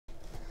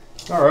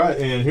All right,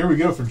 and here we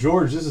go for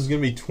George. This is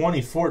going to be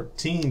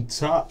 2014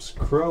 Topps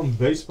Chrome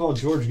Baseball.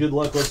 George, good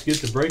luck. Let's get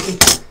to breaking.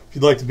 If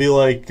you'd like to be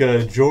like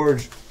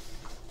George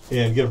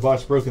and get a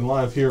box broken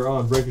live here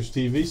on Breakers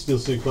TV,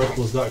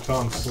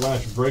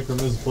 SteelCityCollectibles.com/breakroom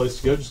is the place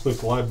to go. Just click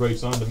the live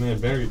breaks on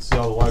demand banner. Get to see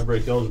all the live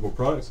break eligible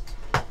products.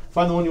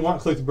 Find the one you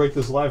want, click the Break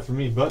This Live for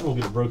Me button. We'll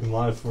get it broken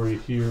live for you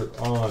here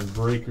on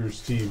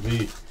Breakers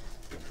TV.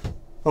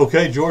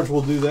 Okay, George,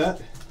 we'll do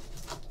that.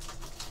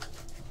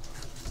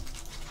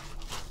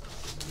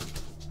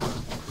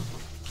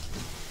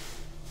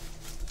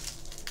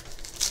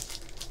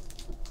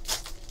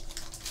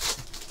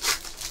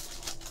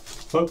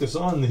 Focus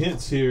on the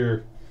hits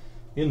here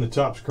in the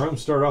Topps Chrome.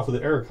 Start off with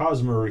the Eric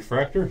Hosmer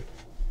refractor.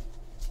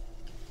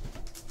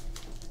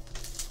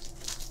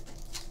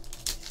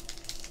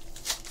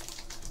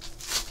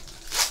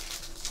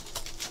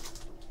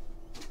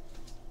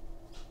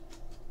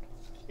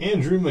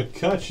 Andrew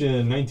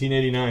McCutchen,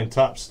 1989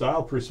 Topps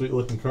style. Pretty sweet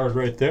looking card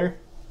right there.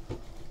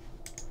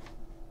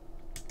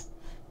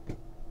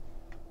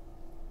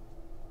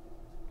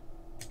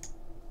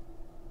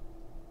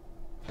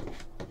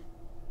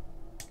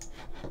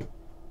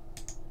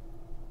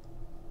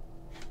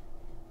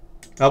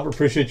 Albert,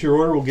 appreciate your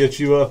order. We'll get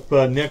you up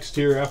next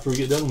here after we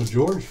get done with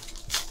George.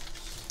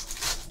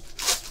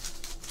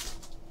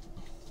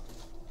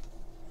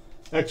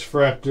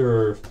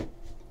 X-Fractor,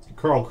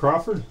 Carl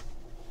Crawford.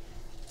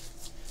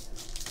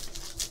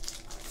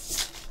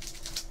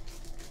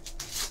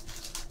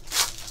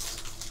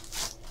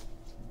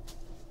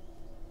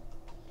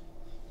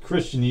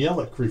 Christian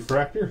Yelich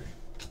refractor.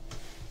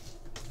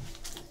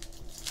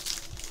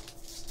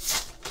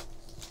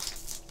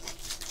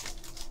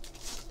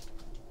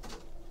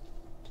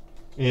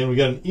 And we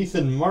got an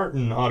Ethan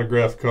Martin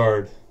autograph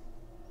card.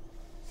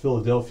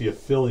 Philadelphia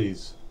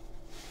Phillies.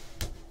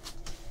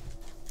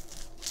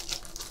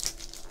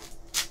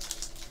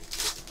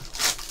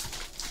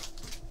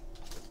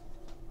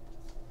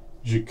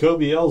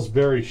 Jacoby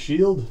Ellsbury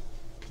Shield.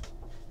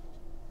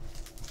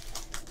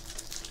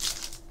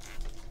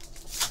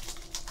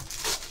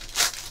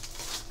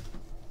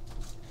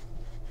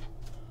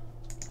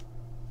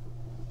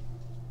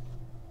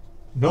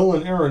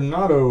 Nolan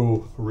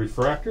Arenado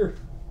refractor.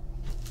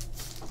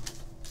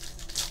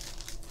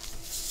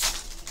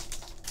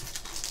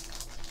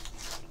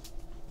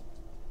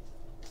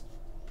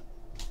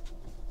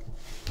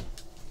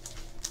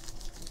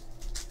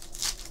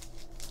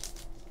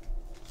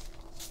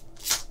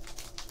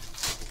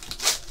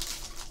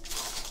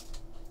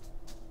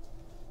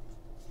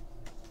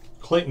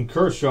 Clayton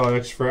Kershaw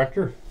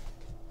X-Fractor.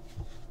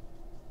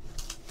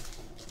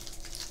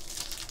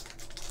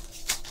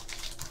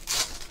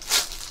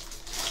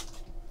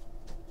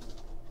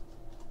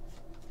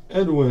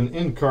 Edwin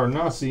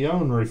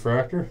Encarnacion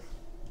refractor.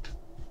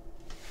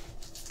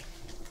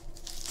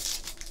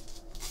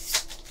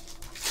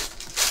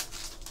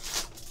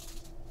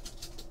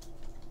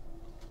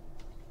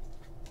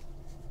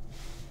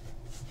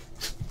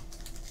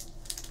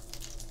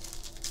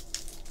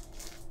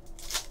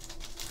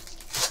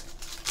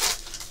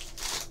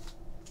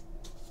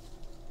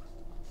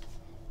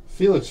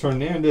 Felix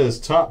Hernandez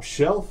Top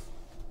Shelf.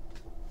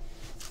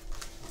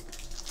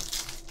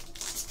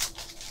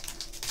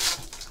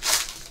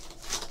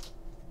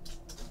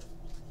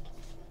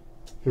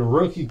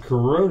 Hiroki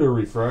Kuroda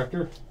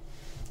refractor.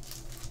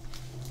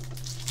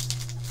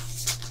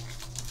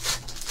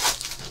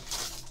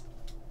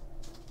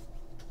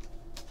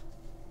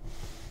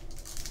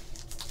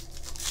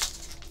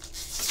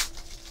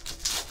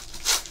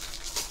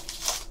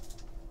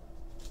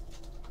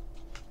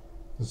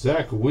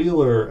 Zach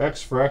Wheeler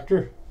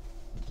X-Fractor.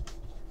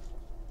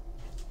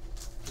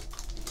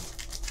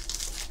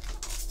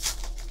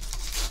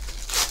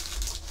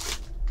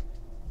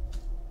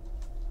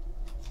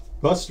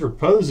 Buster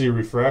Posey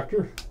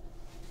refractor.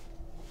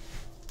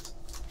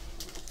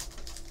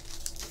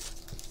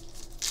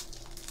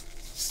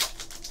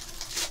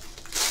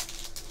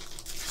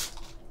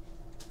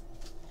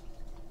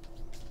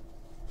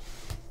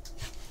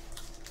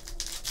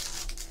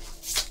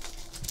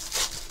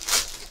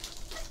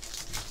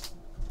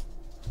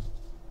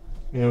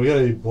 And we got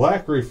a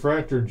black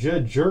refractor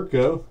Jed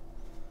Jerko.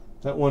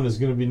 That one is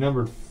going to be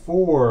numbered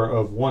 4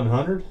 of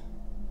 100.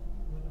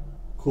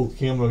 Cool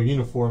camo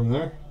uniform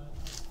there.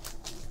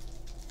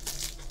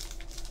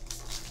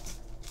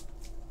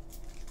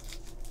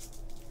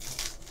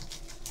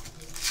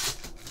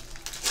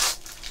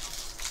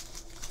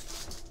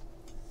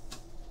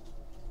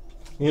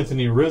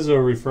 Anthony Rizzo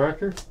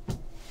refractor.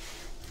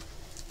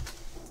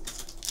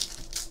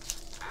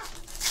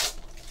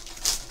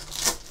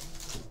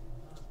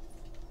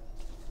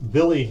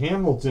 Billy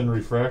Hamilton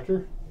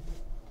refractor.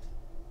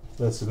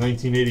 That's the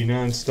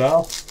 1989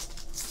 style.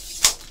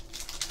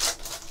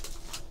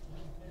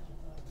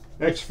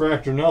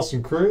 X-Fractor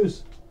Nelson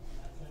Cruz.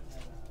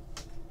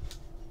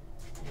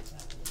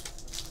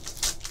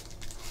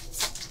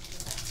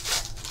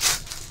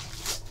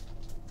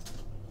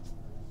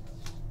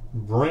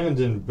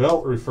 Brandon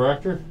Belt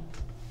refractor.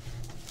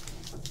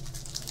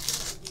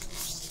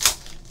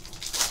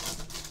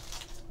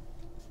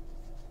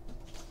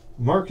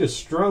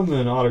 Marcus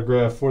Stroman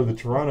autograph for the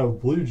Toronto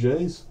Blue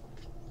Jays.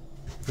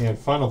 And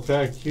final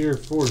pack here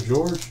for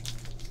George.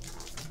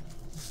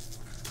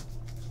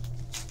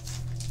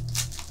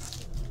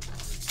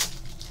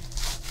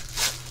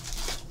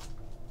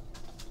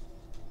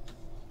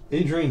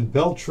 Adrian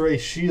Beltre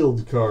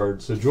Shield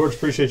card. So George,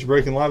 appreciate you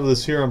breaking live with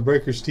us here on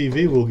Breakers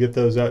TV. We'll get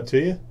those out to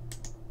you.